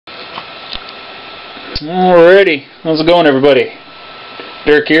Alrighty, how's it going, everybody?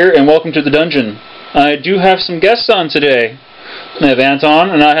 Dirk here, and welcome to the dungeon. I do have some guests on today. I have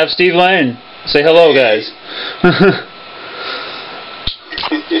Anton, and I have Steve Lane. Say hello, guys.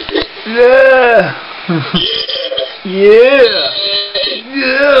 Yeah! Yeah!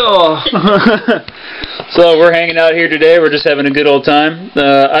 So we're hanging out here today. We're just having a good old time.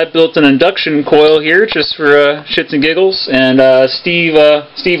 I built an induction coil here just for shits and giggles, and Steve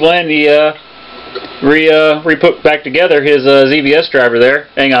Lane, re-put back together his ZVS driver there.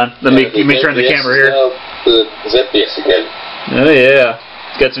 Hang on, let me turn the camera here. The ZVS again. Oh yeah,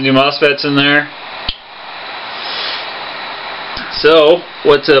 it's got some new MOSFETs in there. So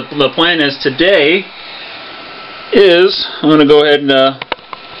what the plan is today is I'm going to go ahead and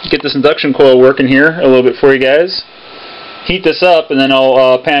get this induction coil working here a little bit for you guys. Heat this up, and then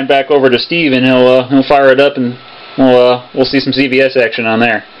I'll pan back over to Steve, and he'll fire it up, and we'll see some ZVS action on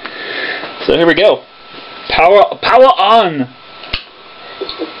there. So here we go. Power on!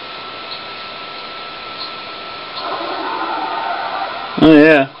 Oh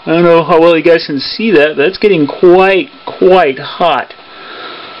yeah, I don't know how well you guys can see that, but that's getting quite hot.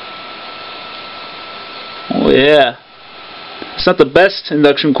 Oh yeah. It's not the best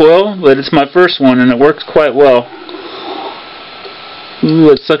induction coil, but it's my first one, and it works quite well. Ooh,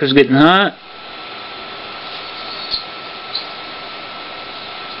 that sucker's getting hot.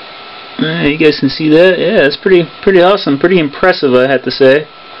 You guys can see that? Yeah, it's pretty awesome, pretty impressive, I have to say.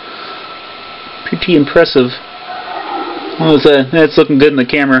 Pretty impressive. What was that? That's looking good in the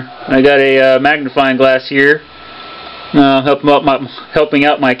camera. I got a magnifying glass here, helping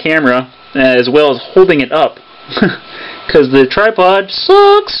out my camera, as well as holding it up, because the tripod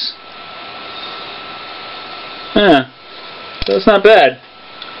sucks. Yeah, so it's not bad.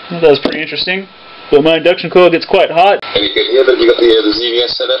 That was pretty interesting. But my induction coil gets quite hot. And you can hear that you got the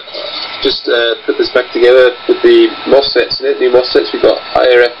ZVS setup. Just put this back together with the MOSFETs in it. New MOSFETs. We've got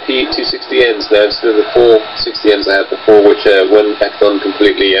IRFP 260Ns now instead of the 460Ns I had before, which went back on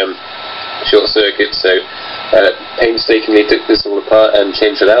completely short circuit. So painstakingly took this all apart and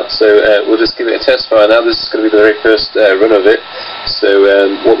changed it out. So we'll just give it a test fire now. This is going to be the very first run of it. So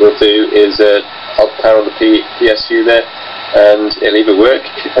what we'll do is I'll power on the PSU there, and it'll either work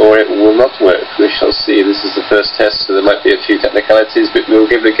or it will not work. We shall see. This is the first test, so there might be a few technicalities, but we'll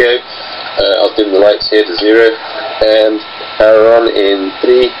give it a go. I'll dim the lights here to 0 and power on in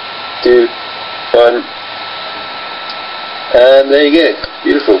 3, 2, 1, and there you go.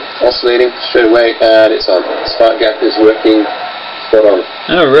 Beautiful. Oscillating straight away, and it's on. Spark gap is working spot on.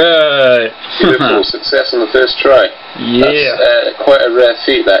 Alright. Beautiful. Success on the first try. Yeah. That's quite a rare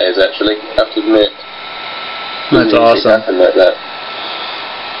feat, that is, actually, I have to admit. That's awesome. Happen like that.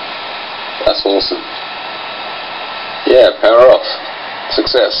 That's awesome. Yeah, power off.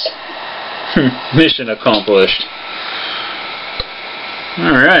 Success. Mission accomplished.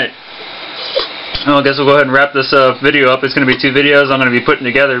 Alright. Well, I guess we'll go ahead and wrap this video up. It's going to be 2 videos I'm going to be putting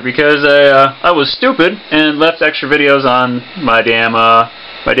together because I was stupid and left extra videos on my damn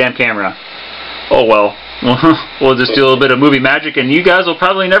camera. Oh well. We'll just do a little bit of movie magic, and you guys will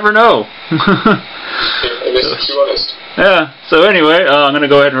probably never know. Too honest. Yeah, so anyway, I'm going to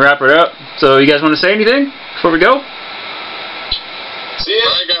go ahead and wrap it up. So you guys want to say anything before we go? See ya.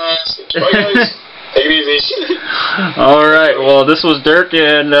 Bye guys. Bye guys. Take it easy. Alright, well this was Dirk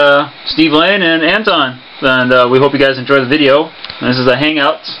and Steve Lane and Anton. And we hope you guys enjoy the video. This is a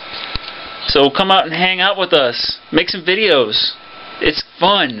hangout. So come out and hang out with us. Make some videos. It's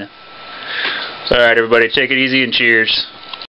fun. Alright everybody, take it easy and cheers.